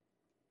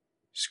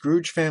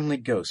Scrooge Family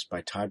Ghost by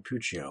Todd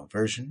Puccio,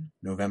 version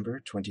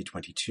November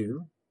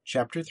 2022,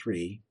 Chapter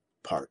 3,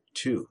 Part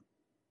 2.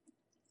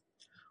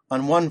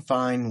 On one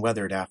fine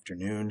weathered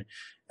afternoon,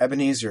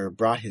 Ebenezer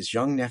brought his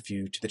young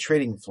nephew to the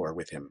trading floor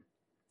with him.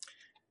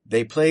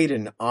 They played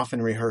an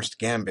often rehearsed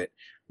gambit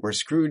where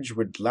Scrooge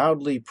would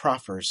loudly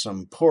proffer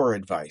some poor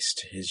advice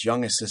to his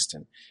young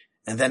assistant,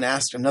 and then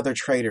ask another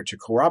trader to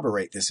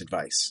corroborate this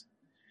advice.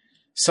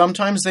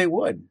 Sometimes they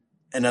would,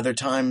 and other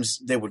times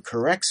they would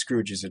correct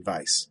Scrooge's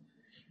advice.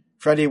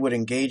 Freddy would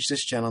engage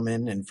this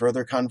gentleman in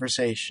further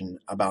conversation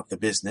about the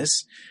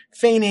business,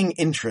 feigning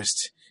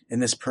interest in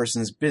this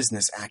person's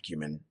business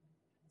acumen.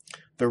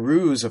 The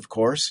ruse, of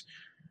course,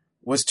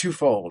 was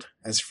twofold,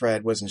 as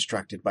Fred was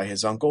instructed by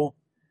his uncle.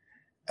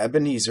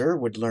 Ebenezer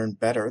would learn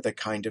better the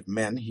kind of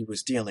men he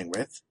was dealing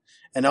with,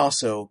 and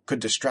also could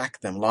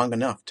distract them long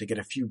enough to get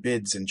a few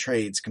bids and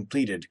trades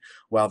completed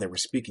while they were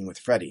speaking with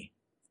Freddy.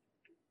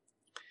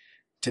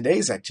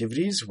 Today's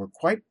activities were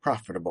quite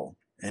profitable,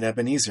 and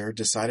Ebenezer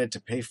decided to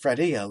pay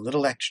Freddy a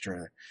little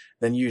extra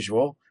than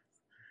usual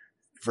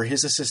for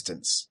his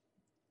assistance.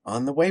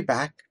 On the way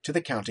back to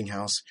the counting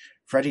house,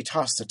 Freddy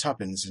tossed the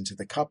tuppence into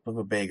the cup of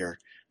a beggar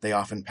they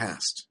often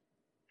passed.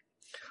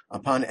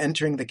 Upon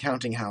entering the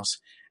counting house,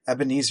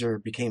 Ebenezer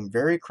became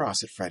very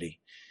cross at Freddy,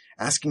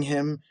 asking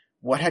him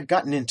what had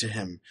gotten into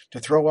him to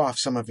throw off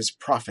some of his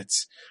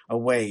profits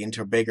away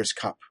into a beggar's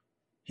cup.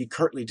 He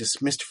curtly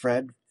dismissed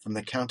Fred from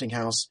the counting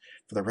house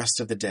for the rest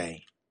of the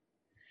day.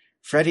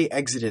 Freddy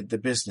exited the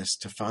business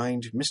to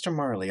find Mr.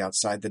 Marley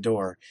outside the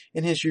door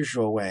in his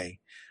usual way,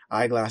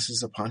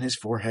 eyeglasses upon his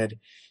forehead,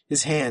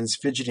 his hands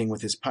fidgeting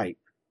with his pipe.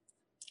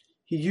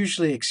 He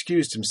usually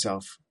excused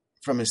himself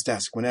from his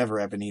desk whenever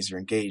Ebenezer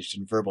engaged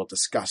in verbal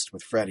disgust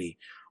with Freddy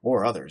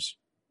or others.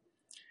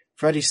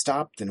 Freddy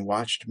stopped and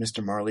watched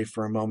Mr. Marley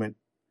for a moment,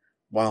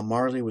 while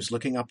Marley was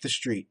looking up the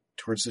street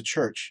towards the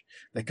church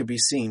that could be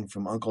seen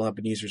from Uncle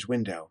Ebenezer's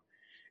window,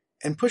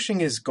 and pushing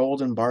his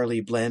golden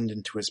barley blend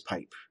into his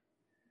pipe.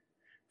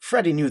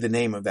 Freddy knew the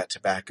name of that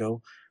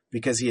tobacco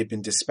because he had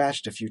been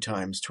dispatched a few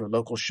times to a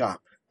local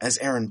shop as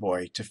errand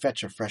boy to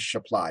fetch a fresh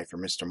supply for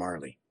Mr.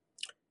 Marley.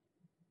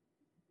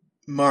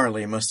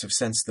 Marley must have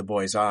sensed the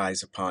boy's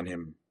eyes upon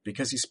him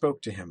because he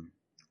spoke to him.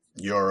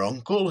 "Your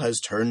uncle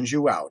has turned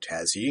you out,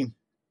 has he?"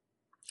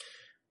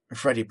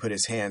 Freddy put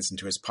his hands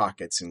into his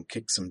pockets and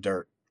kicked some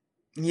dirt.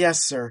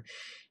 "Yes, sir.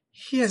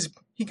 He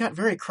got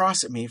very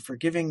cross at me for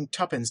giving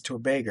tuppence to a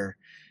beggar,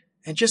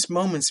 and just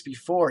moments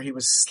before he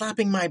was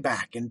slapping my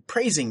back and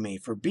praising me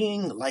for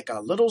being like a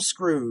little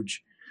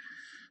Scrooge."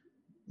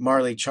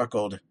 Marley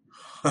chuckled.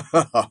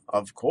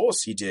 "Of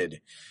course he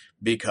did,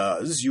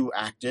 because you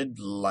acted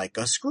like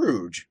a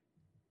Scrooge."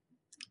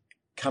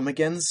 "Come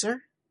again,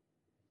 sir?"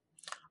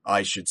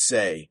 "I should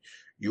say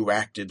you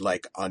acted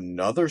like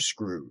another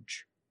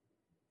Scrooge."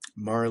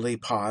 Marley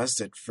paused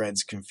at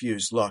Fred's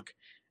confused look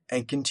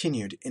and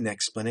continued in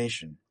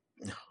explanation.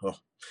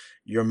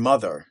 "Your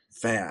mother,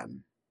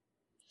 Fan.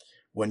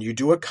 When you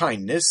do a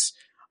kindness,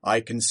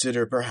 I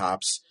consider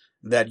perhaps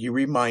that you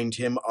remind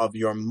him of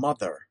your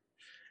mother.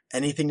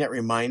 Anything that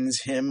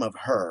reminds him of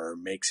her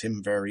makes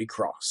him very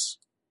cross."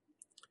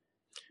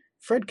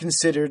 Fred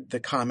considered the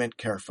comment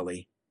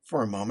carefully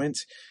for a moment.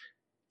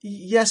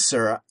 "Yes,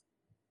 sir,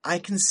 I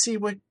can see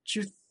what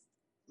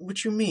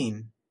you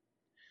mean."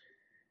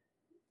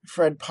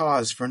 Fred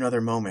paused for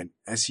another moment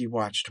as he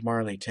watched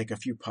Marley take a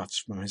few puffs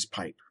from his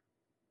pipe.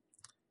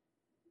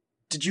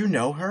 "Did you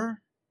know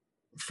her?"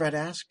 Fred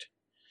asked.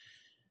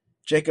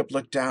 Jacob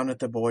looked down at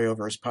the boy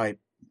over his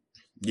pipe.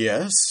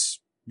 Yes,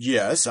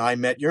 I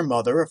met your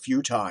mother a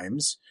few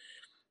times.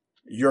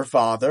 Your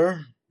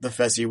father, the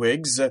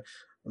Fezziwigs,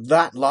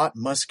 that lot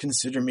must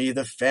consider me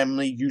the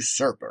family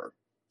usurper,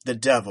 the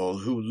devil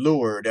who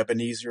lured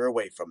Ebenezer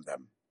away from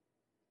them."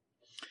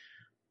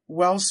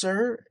 "Well,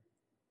 sir,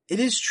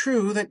 it is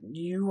true that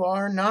you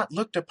are not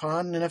looked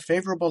upon in a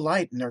favorable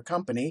light in their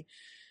company.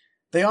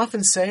 They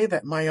often say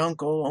that my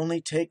uncle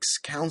only takes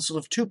counsel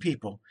of two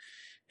people,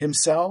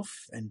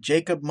 himself and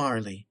Jacob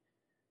Marley.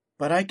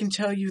 But I can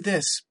tell you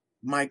this,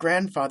 my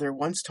grandfather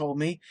once told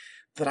me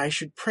that I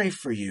should pray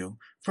for you,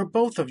 for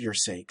both of your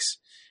sakes,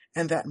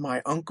 and that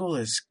my uncle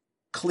is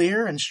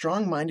clear and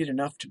strong-minded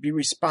enough to be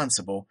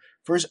responsible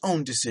for his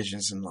own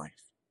decisions in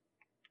life."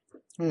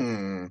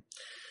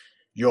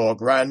 Your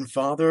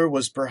grandfather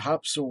was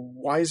perhaps a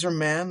wiser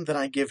man than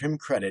I give him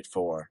credit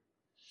for."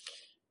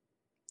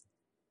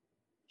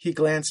 He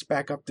glanced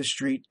back up the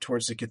street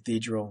towards the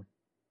cathedral.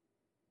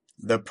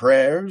 "The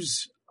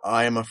prayers,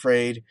 I am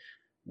afraid,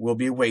 will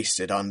be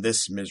wasted on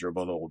this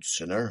miserable old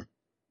sinner."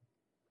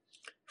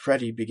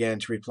 Freddy began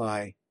to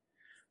reply.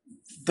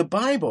 "The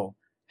Bible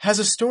has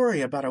a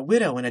story about a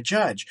widow and a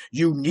judge."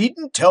 "You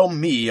needn't tell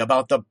me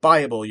about the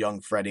Bible,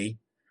 young Freddy.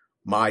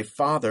 My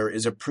father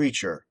is a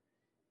preacher.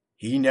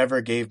 He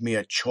never gave me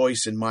a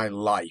choice in my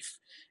life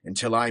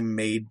until I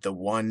made the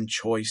one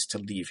choice to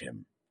leave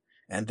him,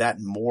 and that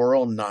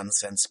moral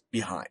nonsense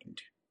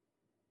behind."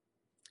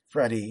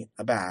 Freddy,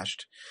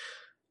 abashed.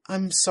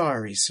 "I'm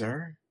sorry,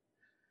 sir."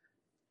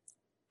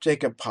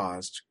 Jacob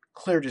paused,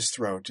 cleared his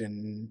throat,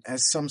 and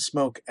as some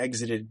smoke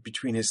exited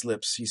between his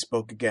lips, he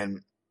spoke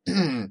again.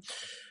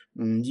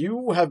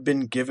 You have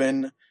been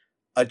given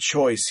a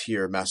choice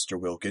here, Master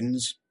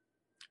Wilkins.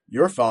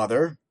 Your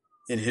father,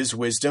 in his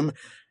wisdom,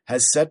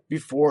 has set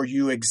before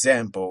you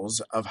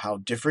examples of how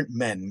different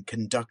men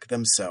conduct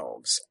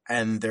themselves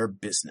and their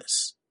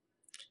business.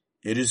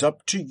 It is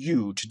up to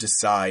you to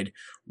decide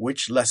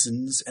which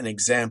lessons and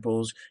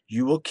examples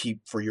you will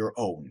keep for your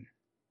own.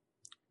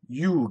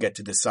 You get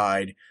to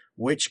decide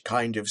which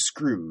kind of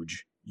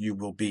Scrooge you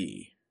will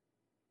be.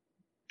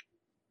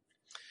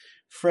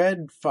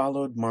 Fred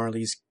followed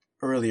Marley's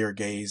earlier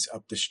gaze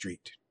up the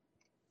street.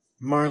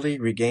 Marley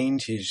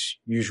regained his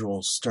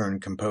usual stern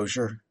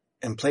composure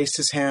and placed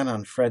his hand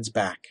on Fred's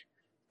back,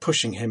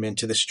 pushing him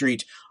into the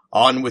street.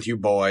 On with you,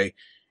 boy.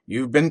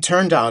 You've been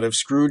turned out of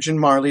Scrooge and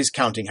Marley's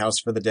counting house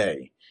for the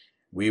day.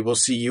 We will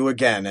see you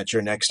again at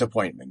your next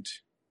appointment.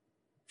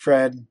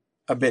 Fred,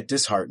 a bit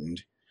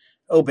disheartened,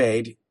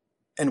 obeyed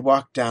and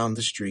walked down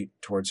the street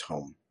towards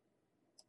home.